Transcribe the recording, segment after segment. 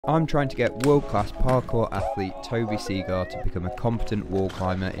I'm trying to get world-class parkour athlete Toby Segar to become a competent wall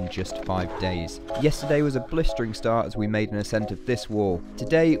climber in just 5 days. Yesterday was a blistering start as we made an ascent of this wall.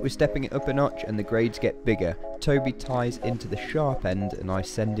 Today we're stepping it up a notch and the grades get bigger. Toby ties into the sharp end and I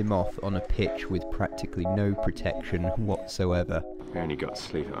send him off on a pitch with practically no protection whatsoever. We only got to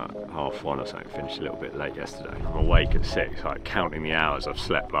sleep at like 1:30 or something, finished a little bit late yesterday. I'm awake at 6, like counting the hours I've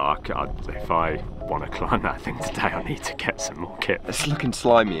slept. Like, if I want to climb that thing today, I need to get some more kit. It's looking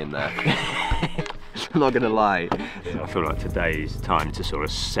slimy in there. I'm not gonna lie. I feel like today's time to sort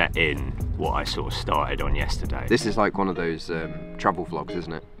of set in what I sort of started on yesterday. This is like one of those travel vlogs,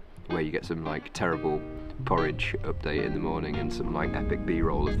 isn't it? Where you get some like terrible porridge update in the morning and some like epic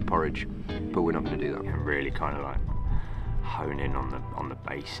B-roll of the porridge, but we're not gonna do that. And really kind of like hone in on the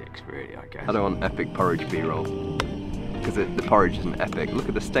basics, really, I guess. I don't want epic porridge B-roll because the porridge isn't epic. Look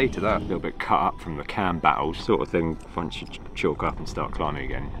at the state of that. A little bit cut up from the cam battles, sort of thing. Once you chalk up and start climbing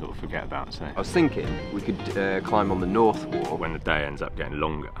again, you sort of forget about. So I was thinking we could climb on the north wall. When the day ends up getting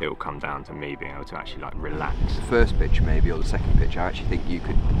longer, it'll come down to me being able to actually like relax. The first pitch maybe, or the second pitch, I actually think you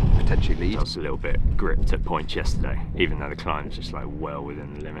could potentially lead. I was a little bit gripped at points yesterday, even though the climb's just like well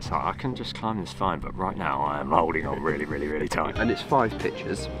within the limits. I can just climb this fine, but right now I am holding on really tight. And it's 5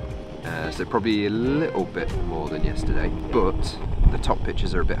 pitches. So probably a little bit more than yesterday, but the top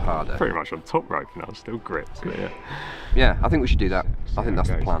pitches are a bit harder. Pretty much on top rope now, still gripped. But yeah, I think we should do that. I think that's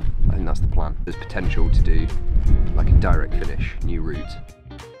the plan. I think that's the plan. There's potential to do like a direct finish, new route.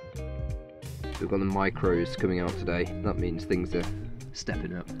 We've got the micros coming out today. That means things are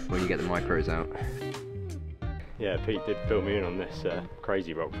stepping up when you get the micros out. Yeah, Pete did fill me in on this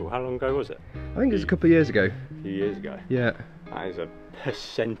crazy rock crawl. How long ago was it? I think it was a couple of years ago. A few years ago. Yeah. That is a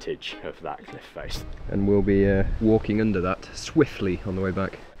percentage of that cliff face. And we'll be walking under that swiftly on the way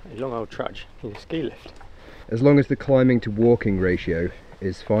back. A long old trudge in a ski lift. As long as the climbing to walking ratio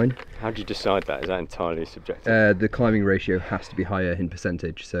is fine. How do you decide that? Is that entirely subjective? The climbing ratio has to be higher in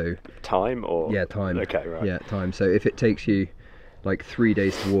percentage, so... Time or...? Yeah, time. Okay, right. Yeah, time. So if it takes you like 3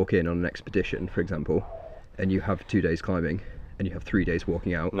 days to walk in on an expedition, for example, and you have 2 days climbing, and you have 3 days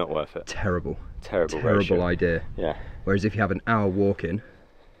walking out... Not worth it. Terrible. Terrible idea. Yeah. Whereas if you have an hour walk in,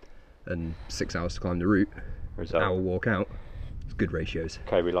 and 6 hours to climb the route, an hour walk out, it's good ratios.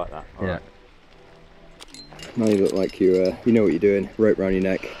 Okay, we like that. All right. Now you look like you know what you're doing. Rope around your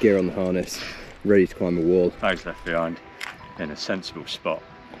neck, gear on the harness, ready to climb a wall. Bags left behind in a sensible spot.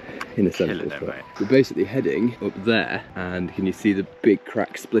 In a sensible spot. Mate. We're basically heading up there, and can you see the big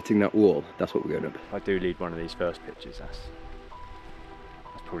crack splitting that wall? That's what we're going up. If I do lead one of these first pitches, that's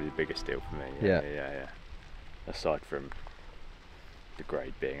probably the biggest deal for me. Yeah. Aside from the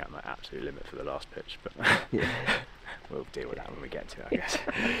grade being at my absolute limit for the last pitch, but yeah. We'll deal with that when we get to it, I guess.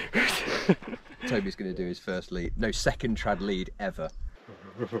 Toby's going to do his first lead, no, second trad lead ever.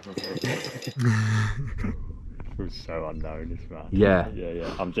 It was so unknown, this man. Yeah.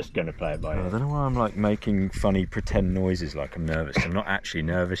 Yeah. I'm just going to play it by ear. I don't know why I'm like making funny pretend noises like I'm nervous. I'm not actually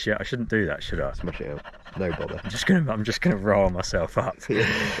nervous yet. I shouldn't do that, should I? Smash it up. No bother. I'm just gonna roll myself up. If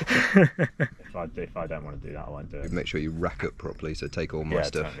I don't want to do that, I won't do it. Make sure you rack up properly, so take all my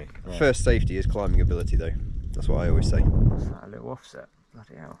stuff. Totally. Yeah. First safety is climbing ability though. That's what I always say. What's that, a little offset?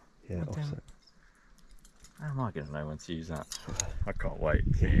 Bloody hell. Yeah, offset. How am I going to know when to use that? I can't wait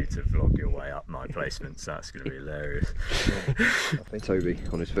for you to vlog your way up my placements. That's going to be hilarious. Toby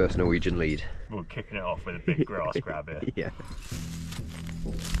on his first Norwegian lead. We're kicking it off with a big grass grab here. Yeah.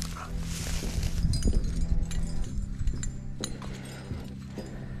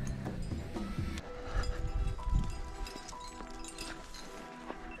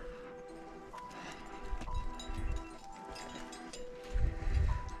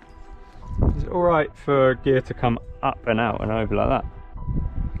 Is it alright for gear to come up and out and over like that?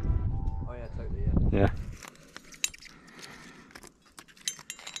 Oh yeah, totally, yeah. Yeah.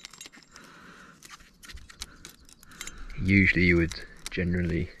 Usually you would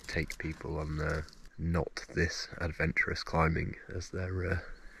generally take people on not this adventurous climbing as their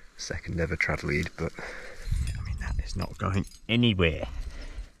second ever trad lead, but I mean, that is not going anywhere.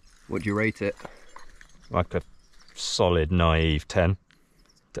 What do you rate it? Like a solid naive 10.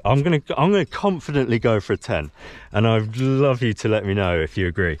 I'm gonna confidently go for a 10, and I'd love you to let me know if you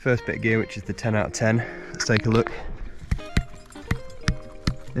agree. First bit of gear, which is the 10 out of 10. Let's take a look.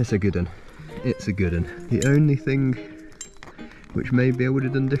 It's a good one. It's a good one. The only thing which maybe I would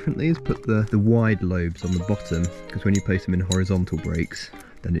have done differently is put the wide lobes on the bottom, because when you place them in horizontal brakes,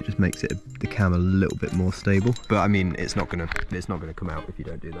 then it just makes it the cam a little bit more stable. But I mean, it's not gonna come out if you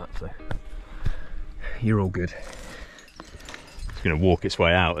don't do that. So you're all good. It's going to walk its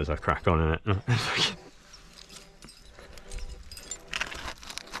way out as I crack on in it.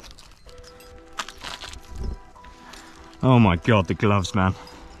 Oh my god, the gloves, man.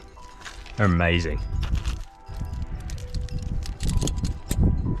 They're amazing.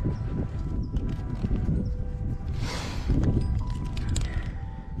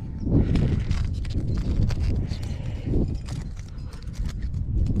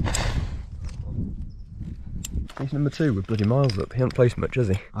 He's number 2 with bloody miles up. He hasn't placed much, has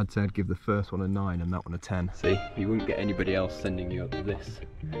he? I'd say I'd give the first one a 9 and that one a 10. See, you wouldn't get anybody else sending you up this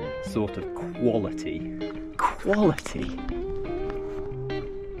sort of quality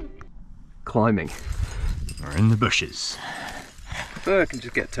Climbing. We're in the bushes. I can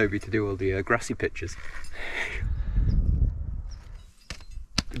just get Toby to do all the grassy pitches.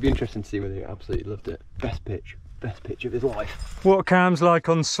 It'd be interesting to see whether he absolutely loved it. Best pitch of his life. What are Cam's like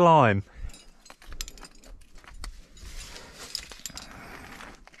on slime?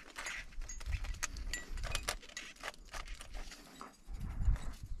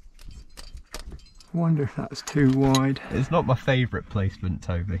 I wonder if that's too wide. It's not my favourite placement,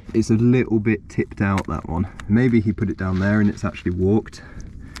 Toby. It's a little bit tipped out, that one. Maybe he put it down there and it's actually walked.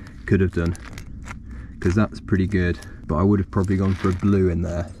 Could have done, because that's pretty good. But I would have probably gone for a blue in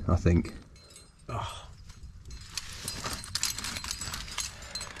there, I think. Oh.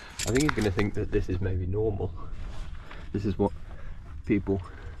 I think he's going to think that this is maybe normal. This is what people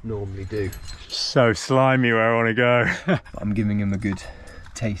normally do. So slimy where I want to go. I'm giving him a good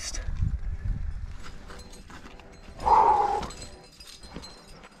taste.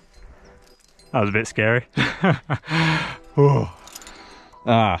 That was a bit scary. Oh.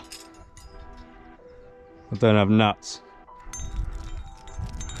 Ah. I don't have nuts.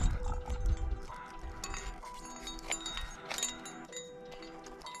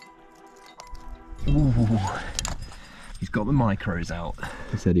 Ooh. He's got the micros out.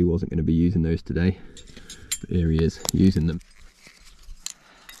 He said he wasn't going to be using those today, but here he is, using them.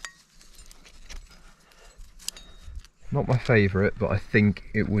 Not my favourite, but I think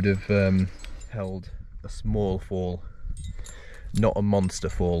it would have held a small fall. Not a monster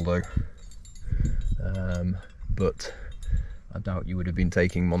fall though. But I doubt you would have been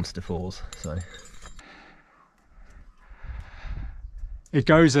taking monster falls, so. It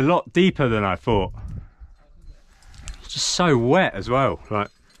goes a lot deeper than I thought. It's just so wet as well, like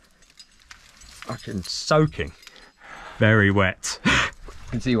fucking soaking. Very wet. You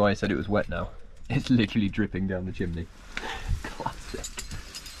can see why I said it was wet now. It's literally dripping down the chimney. Classic.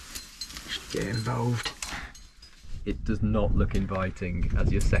 Get involved. It does not look inviting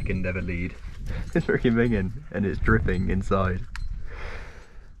as your second ever lead. It's freaking binging and it's dripping inside.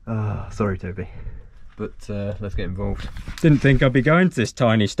 Sorry Toby, but let's get involved. Didn't think I'd be going to this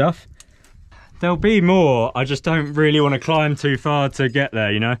tiny stuff. There'll be more, I just don't really want to climb too far to get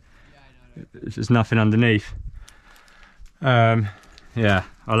there, you know? There's nothing underneath. Yeah,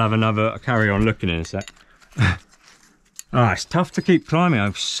 I'll carry on looking in a sec. It's tough to keep climbing,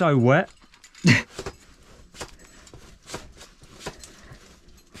 I'm so wet.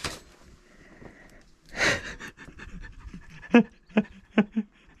 What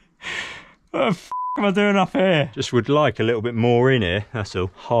the f am I doing up here? Just would like a little bit more in here, that's all.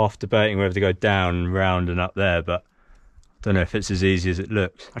 Half debating whether to go down and round and up there, but I don't know if it's as easy as it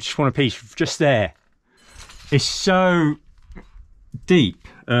looks. I just want a piece just there. It's so deep,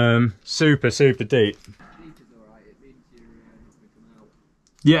 super deep.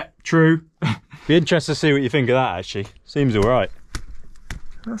 Yeah, true. Be interested to see what you think of that actually. Seems alright.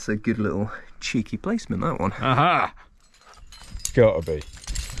 That's a good little cheeky placement, that one. Aha! Gotta be.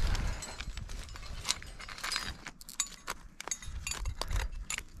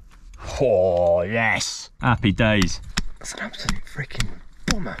 Oh, yes! Happy days. That's an absolute freaking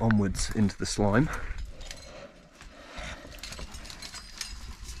bomber. Onwards into the slime.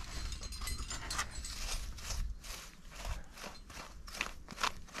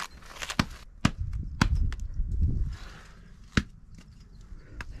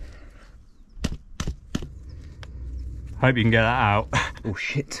 Hope you can get that out. Oh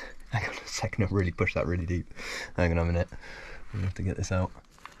shit. Hang on a second, I've really pushed that really deep. Hang on a minute. I'm gonna have to get this out.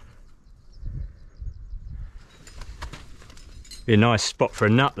 Be a nice spot for a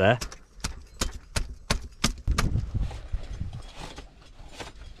nut there.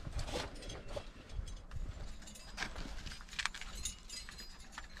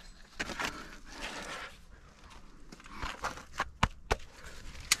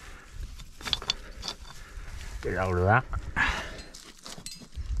 Get hold of that.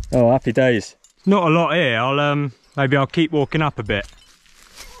 Oh, happy days. Not a lot here. Maybe I'll keep walking up a bit.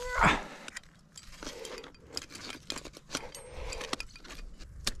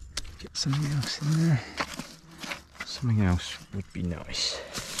 Get something else in there. Something else would be nice.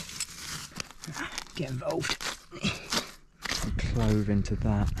 Get involved. dove into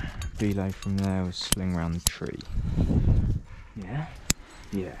that. Belay from there was sling around the tree. Yeah?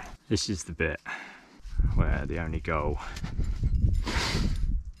 Yeah. This is the bit where the only goal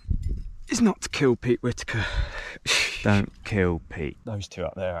is not to kill Pete Whittaker. Don't kill Pete. Those two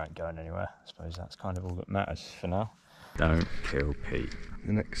up there aren't going anywhere. I suppose that's kind of all that matters for now. Don't kill Pete.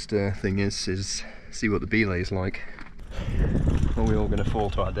 The next thing is see what the belay's like. Are we all going to fall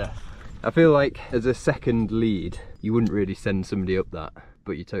to our death? I feel like as a second lead, you wouldn't really send somebody up that,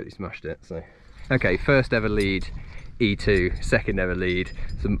 but you totally smashed it, so. Okay, first ever lead, E2, second ever lead,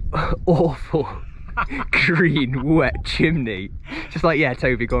 some awful green wet chimney. Just like, yeah,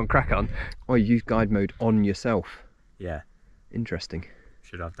 Toby, go on, crack on. Oh, you use guide mode on yourself. Yeah. Interesting.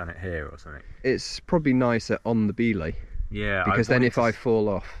 Should I have done it here or something? It's probably nicer on the belay. Yeah. Because then if I fall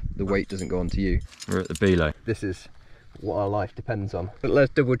off, the weight doesn't go onto you. We're at the belay. This is what our life depends on. But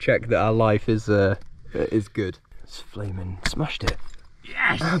let's double check that our life is good. It's flaming smashed it.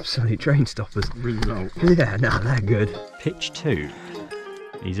 Yes! Absolute train stoppers. Result. Yeah, no, they're good. Pitch 2.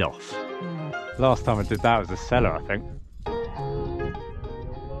 He's off. Last time I did that was a cellar, I think.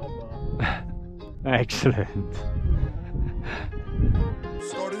 Excellent.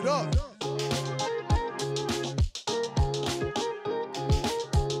 Start it up.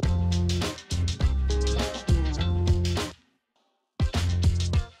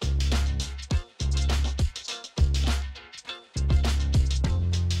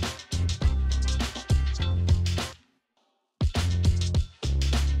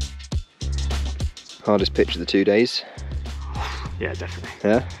 Hardest pitch of the 2 days. Yeah, definitely.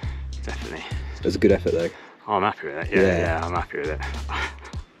 Yeah? Definitely. It was a good effort though. I'm happy with it. Yeah, I'm happy with it.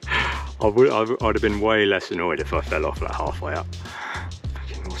 I'd have been way less annoyed if I fell off like halfway up.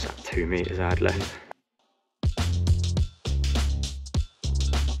 Fucking, what's that, 2 meters I had left?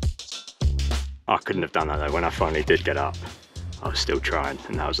 I couldn't have done that though. When I finally did get up, I was still trying,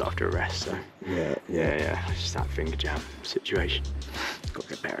 and that was after a rest, so. Yeah. It's just that finger jam situation. Got to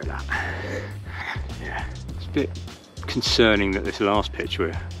get better at that. Yeah. It's a bit concerning that this last pitch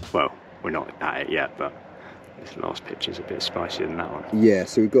we're not at it yet, but this last pitch is a bit spicier than that one. Yeah,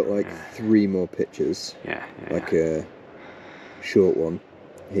 so we've got like 3 more pitches. Yeah. Like a short one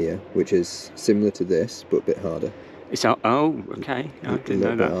here, which is similar to this, but a bit harder. It's oh, okay. I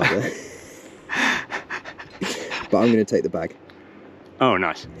didn't know that. But I'm going to take the bag. Oh,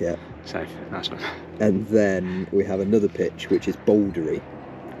 nice. Yeah. Safe. Nice one. And then we have another pitch, which is bouldery.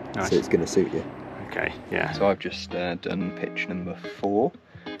 Nice. So it's going to suit you. Okay, yeah. So I've just done pitch number 4,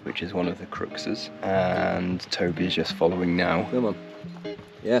 which is one of the cruxes, and Toby's just following now. Come on.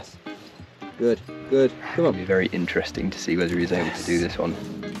 Yes. Good. Good. Come on. It'll be very interesting to see whether he's able to do this one.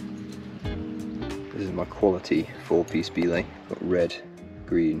 This is my quality 4-piece belay. Got red,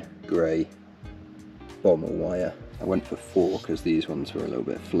 green, grey, bomber wire. I went for 4 because these ones were a little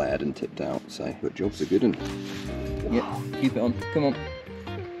bit flared and tipped out, so, but job's a good one. Yep, keep it on, come on.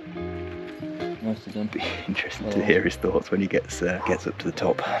 Nicely done. Be interesting to hear his thoughts when he gets up to the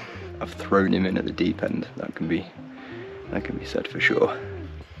top. I've thrown him in at the deep end, that can be said for sure.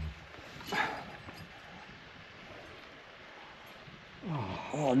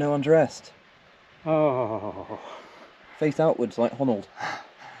 Oh, no one's rest. Oh. Face outwards like Honnold.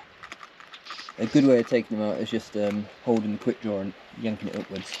 A good way of taking them out is just holding the quick draw and yanking it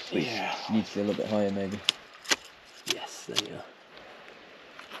upwards. Which needs to be a little bit higher maybe. Yes, there you are.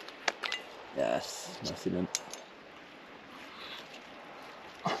 Yes, nicely done.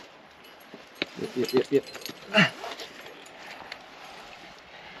 Yep.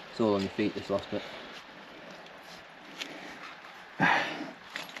 It's all on your feet, this last bit.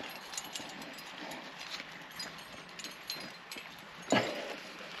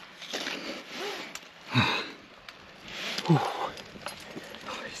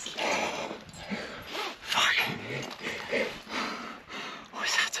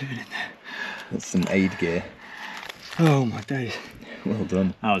 That's some aid gear. Oh my days. Well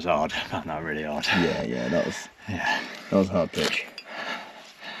done. That was hard. I found that really hard. Yeah, that was a hard pitch.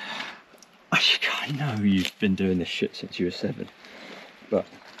 I know you've been doing this shit since you were 7, but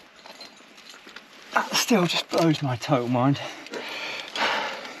that still just blows my total mind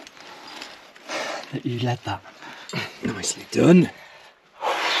that you led that. Nicely done.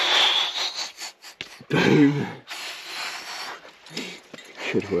 Boom.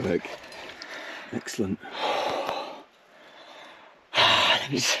 Good work. Excellent. Let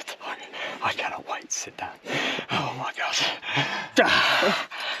me sit. I cannot wait to sit down. Oh my god.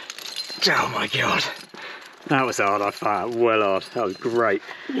 Oh my god. That was hard. I found it well hard. That was great.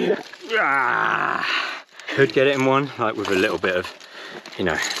 Could get it in one, like with a little bit of, you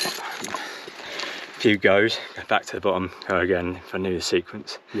know, few goes, go back to the bottom, go again if I knew the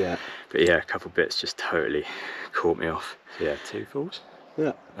sequence. Yeah. But yeah, a couple bits just totally caught me off. Yeah, 2 falls.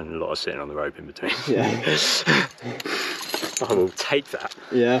 Yeah. And a lot of sitting on the rope in between. Yeah. I will take that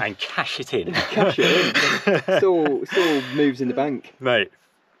and cash it in. Cash it in. It's all moves in the bank. Mate,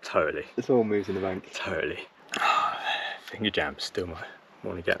 totally. It's all moves in the bank. Totally. Finger jams, still might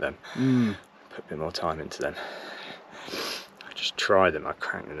want to get them. Put a bit more time into them. I just try them, I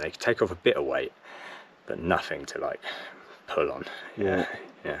crank them. They take off a bit of weight, but nothing to like pull on. Yeah.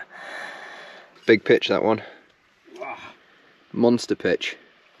 Big pitch, that one. Wow. Monster pitch.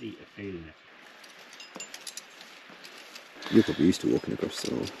 Eat a feeling it. You're probably used to walking across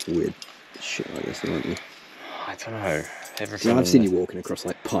some weird shit like this, aren't you? I don't know. Yeah, I've seen you walking across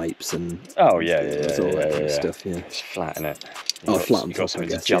like pipes and all that kind of stuff. Yeah, it's flat, innit? Flat on top. You've got something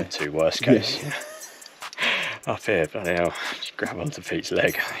to jump to, worst case. Yeah. Up here, bloody hell, just grab onto Pete's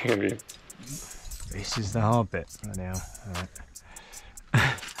leg. This is the hard bit, bloody hell. Alright.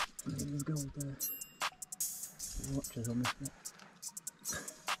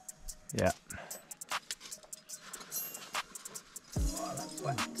 Yeah. Oh, that's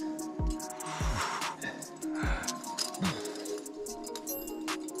wet.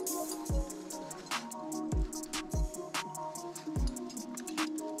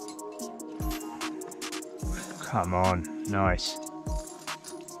 Come on, nice.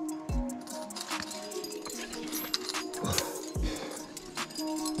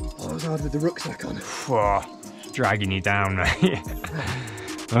 Oh, it was hard with the rucksack on. Oh, dragging you down, mate.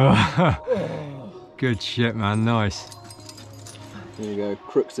 Oh. Good shit, man, nice. Here we go,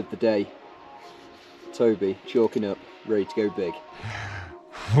 crux of the day. Toby, chalking up, ready to go big.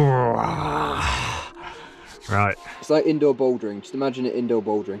 Right. It's like indoor bouldering, just imagine it indoor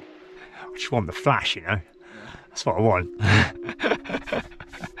bouldering. I just want the flash, you know. That's what I want.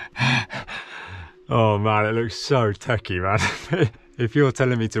 Oh man, it looks so techie, man. If you're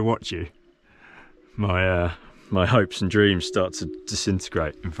telling me to watch you, my hopes and dreams start to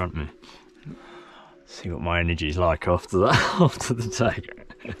disintegrate in front of me. See what my energy's like after that, after the take.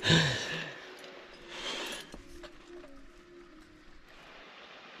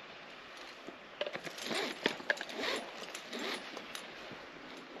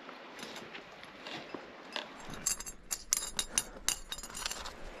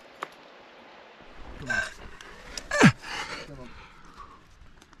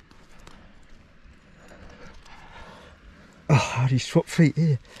 Oh, how do you swap feet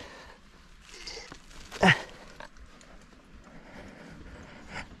here?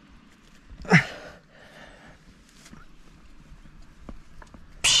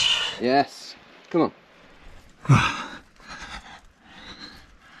 Yes, come on.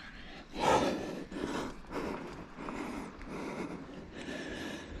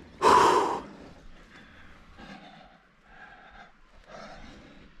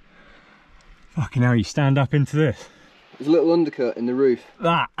 Fucking hell, you stand up into this. There's a little undercut in the roof.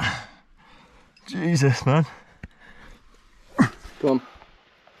 That. Jesus, man. Come on.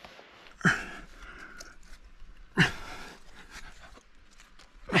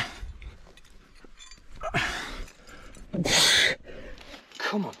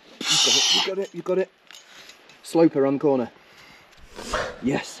 Come on. You got it, you got it. Slope around the corner.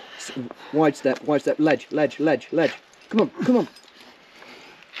 Yes. Wide step, ledge. Come on, come on.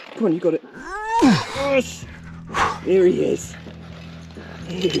 Come on, you got it. Yes. Here he is.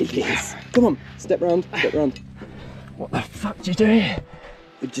 Here he is. Come on, step round. What the fuck do you do here?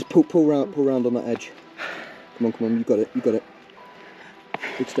 Just pull round on that edge. Come on, you got it.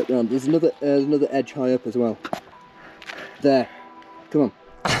 Big step round. There's another edge high up as well. There. Come on.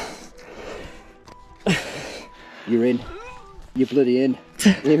 You're in. You're bloody in.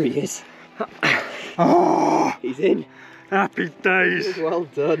 Here he is. Oh, he's in. Happy days. Well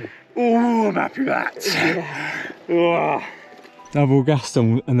done. Oh, I'm happy with that. Yeah. Oh. Double gust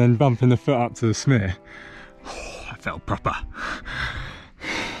on and then bumping the foot up to the smear. Oh, I felt proper.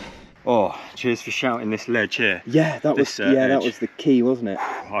 Oh, cheers for shouting this ledge here. Yeah, that was the key, wasn't it?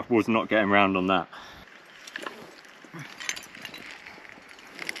 I was not getting round on that.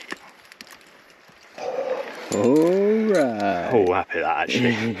 Alright. Oh, happy with that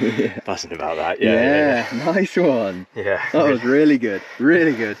actually. Yeah. Buzzing about that. Yeah, nice one. Yeah. That was really good.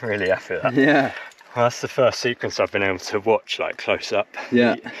 Really good. Really happy with that. Yeah. Well, that's the first sequence I've been able to watch like close up.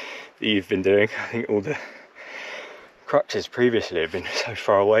 Yeah. That you've been doing. I think all the crutches previously have been so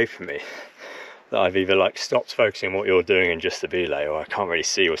far away from me that I've either like stopped focusing on what you're doing and just the belay, or I can't really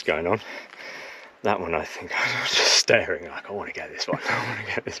see what's going on. That one, I think I was just staring like, I want to get this one.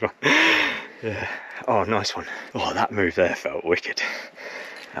 Yeah. Oh, nice one. Oh, that move there felt wicked.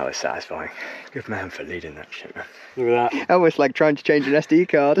 That was satisfying. Good man for leading that shit, man. Look at that. Almost like trying to change an SD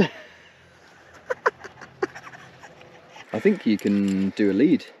card. I think you can do a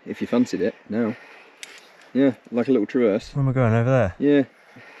lead if you fancied it now. Yeah, like a little traverse. Where am I going, over there? Yeah.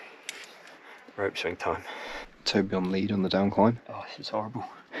 Rope swing time. Toby on lead on the down climb. Oh, this is horrible.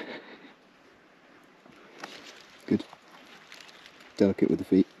 Good. Delicate with the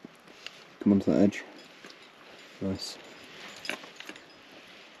feet. Come onto that edge. Nice.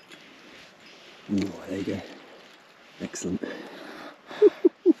 Ooh, there you go. Excellent.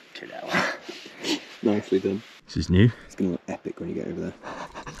 Chill out. Nicely done. This is new. It's going to look epic when you get over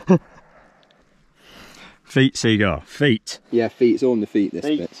there. Feet, Segar. Feet. Yeah, feet. It's all in the feet, this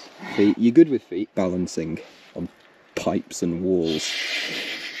Feet. bit. Feet. You're good with feet. Balancing on pipes and walls.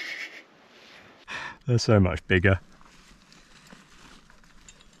 They're so much bigger.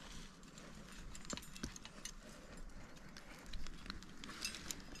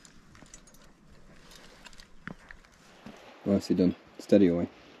 Nicely done. Steady away.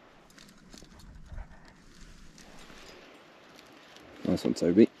 Nice one,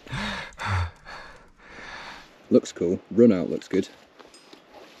 Toby. Looks cool. Run out looks good.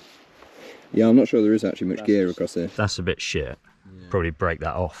 Yeah, I'm not sure there is actually much gear across here. That's a bit shit. Yeah. Probably break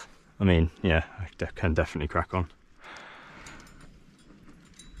that off. I mean, yeah, I can definitely crack on.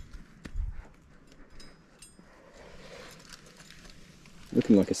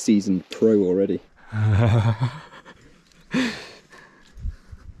 Looking like a seasoned pro already.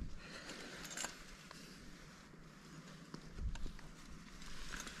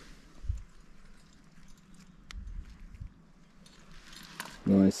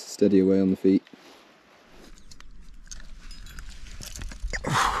 Nice, steady away on the feet.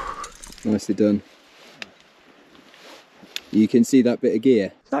 Nicely done. You can see that bit of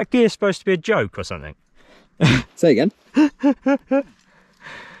gear. Is that gear supposed to be a joke or something? Say again.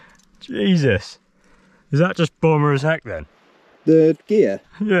 Jesus. Is that just bomber as heck then? The gear?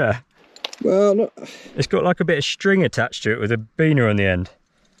 Yeah. Well, not... It's got like a bit of string attached to it with a beaner on the end.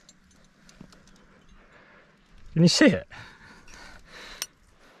 Can you see it?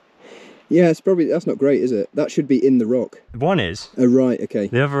 Yeah, it's probably, that's not great, is it? That should be in the rock. One is. Oh, right, okay.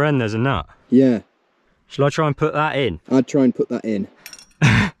 The other end there's a nut. Yeah. Shall I try and put that in? I'd try and put that in.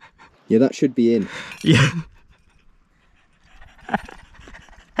 Yeah, that should be in. Yeah.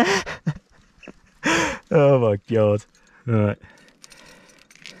 Oh my god. Right.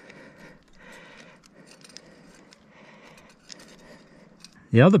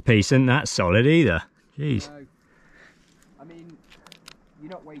 The other piece isn't that solid either. Jeez. No. I mean,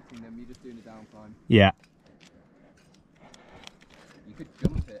 you're not weighting them, you're just doing a down climb. Yeah. You could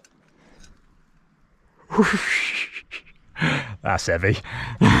jump it. That's heavy.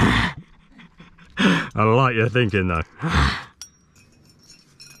 I like your thinking though.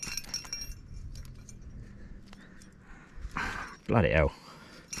 Bloody hell.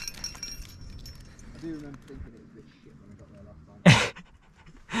 I do remember thinking it was a bit shit when I got there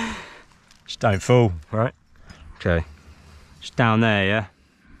last time. Just don't fall, right? Okay. Just down there, yeah?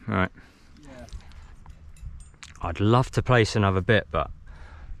 Right. Yeah. I'd love to place another bit, but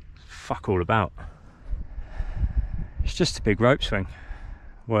fuck all about. It's just a big rope swing.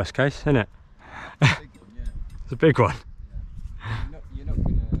 Worst case, isn't it? Big one, yeah. It's a big one. Yeah. You're not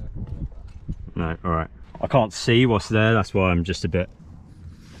gonna fall off that. No, alright. I can't see what's there, that's why I'm just a bit...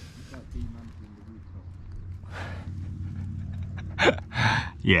 It's like demantling the rooftop.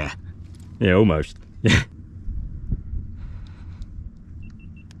 Yeah. Yeah, almost. Yeah.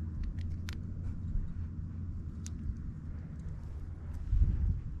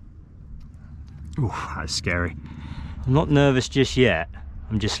 Ooh, that's scary. I'm not nervous just yet.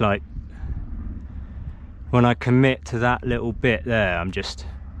 I'm just like, when I commit to that little bit there, I'm just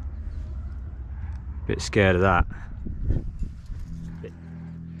a bit scared of that.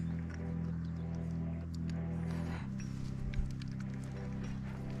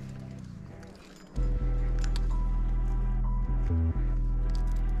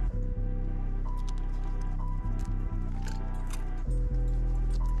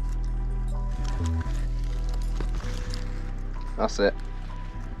 That's it.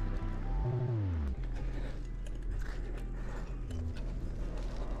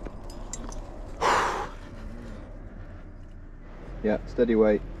 Yeah, steady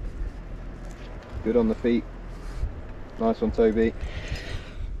weight. Good on the feet. Nice one, Toby.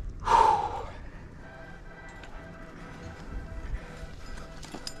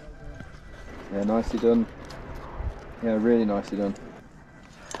 Yeah, nicely done. Yeah, really nicely done.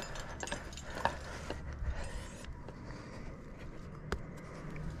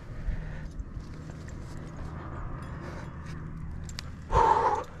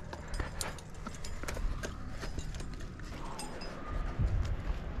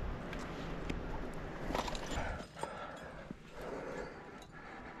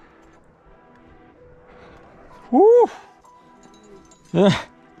 Woo!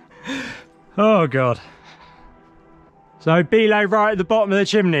 Oh god. So belay right at the bottom of the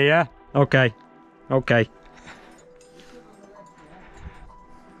chimney, yeah? Okay. Okay.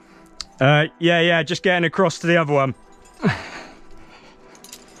 Yeah, just getting across to the other one.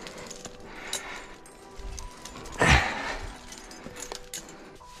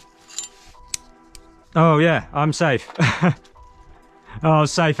 Oh yeah, I'm safe. Oh, I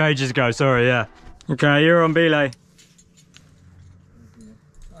was safe ages ago, sorry, yeah. Okay, you're on belay.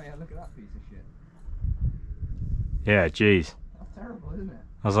 Oh yeah, look at that piece of shit. Yeah, jeez. That's terrible, isn't it?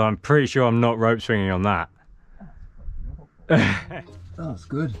 I was like, I'm pretty sure I'm not rope swinging on that. That's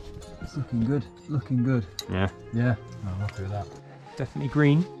good. It's looking good. Looking good. Yeah. Yeah. I'm happy with that. Definitely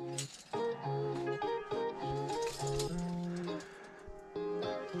green.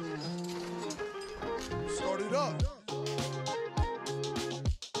 Start it up.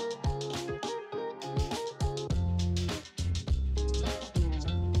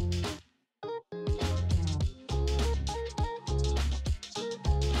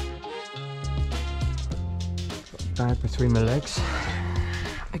 Bag between my legs.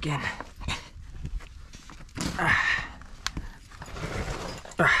 Again.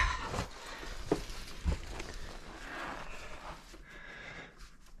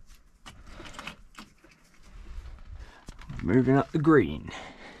 Moving up the green.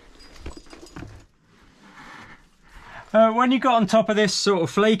 When you got on top of this sort of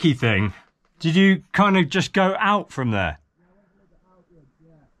flaky thing, did you kind of just go out from there?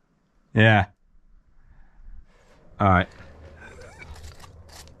 Yeah. All right.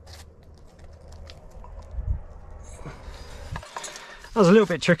 That was a little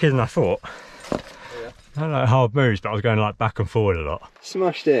bit trickier than I thought. Oh, yeah. I don't know hard moves, but I was going like back and forward a lot.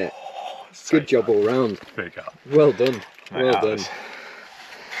 Smashed it. Good job all round. Big up. Well done. Mate, Well done.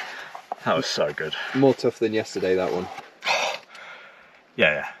 That was so good. More tough than yesterday, that one.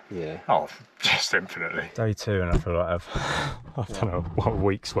 Yeah. Yeah. Oh, just infinitely. Day 2 and I feel like I've done a 1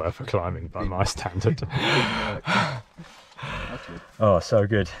 week's worth of climbing by my standard. Oh, so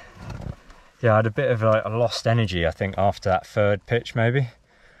good. Yeah, I had a bit of like a lost energy, I think, after that third pitch, maybe.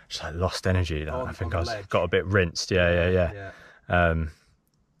 Just like lost energy. I think I got a bit rinsed. Yeah.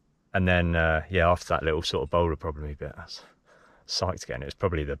 And then, after that little sort of boulder problem bit, I was psyched again. It was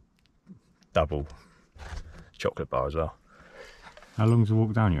probably the double chocolate bar as well. How long's the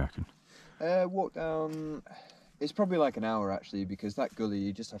walk down, you reckon? Walk down, it's probably like an hour actually, because that gully,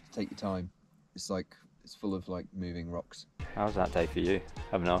 you just have to take your time. It's like, it's full of like moving rocks. How was that day for you?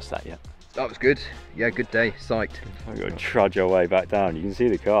 Haven't asked that yet. That was good. Yeah, good day. Psyched. I've got to trudge our way back down. You can see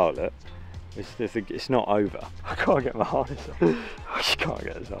the car, look. It's not over. I can't get my harness off. I just can't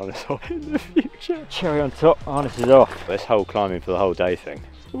get this harness off in the future. Cherry on top, harness is off. This whole climbing for the whole day thing.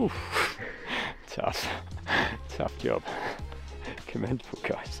 Oof. Tough job. Commendable,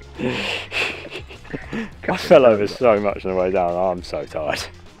 guys. I fell over so much on the way down. I'm so tired.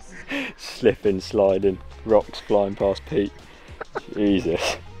 Slipping, sliding, rocks flying past Pete.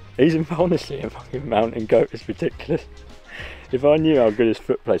 Jesus. He's honestly a fucking mountain goat. It's ridiculous. If I knew how good his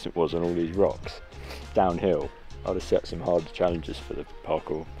foot placement was on all these rocks downhill, I'd have set some harder challenges for the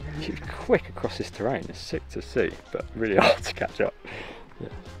parkour. He's quick across this terrain. It's sick to see, but really hard to catch up. Yeah.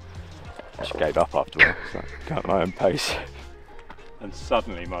 I just gave up after a while. So I got my own pace. And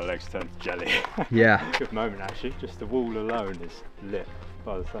suddenly my legs turned jelly. Yeah. Good moment actually. Just the wall alone is lit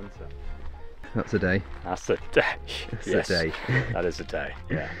by the sunset. That's a day. That's a day. That's a day. That is a day.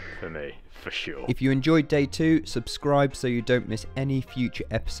 Yeah, for me, for sure. If you enjoyed day 2, subscribe so you don't miss any future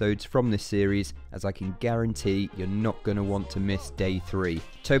episodes from this series, as I can guarantee you're not going to want to miss day 3.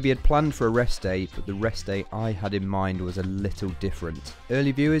 Toby had planned for a rest day, but the rest day I had in mind was a little different.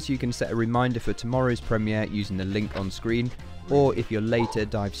 Early viewers, you can set a reminder for tomorrow's premiere using the link on screen, or if you're later,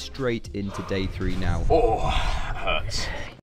 dive straight into day 3 now. Oh, hurts.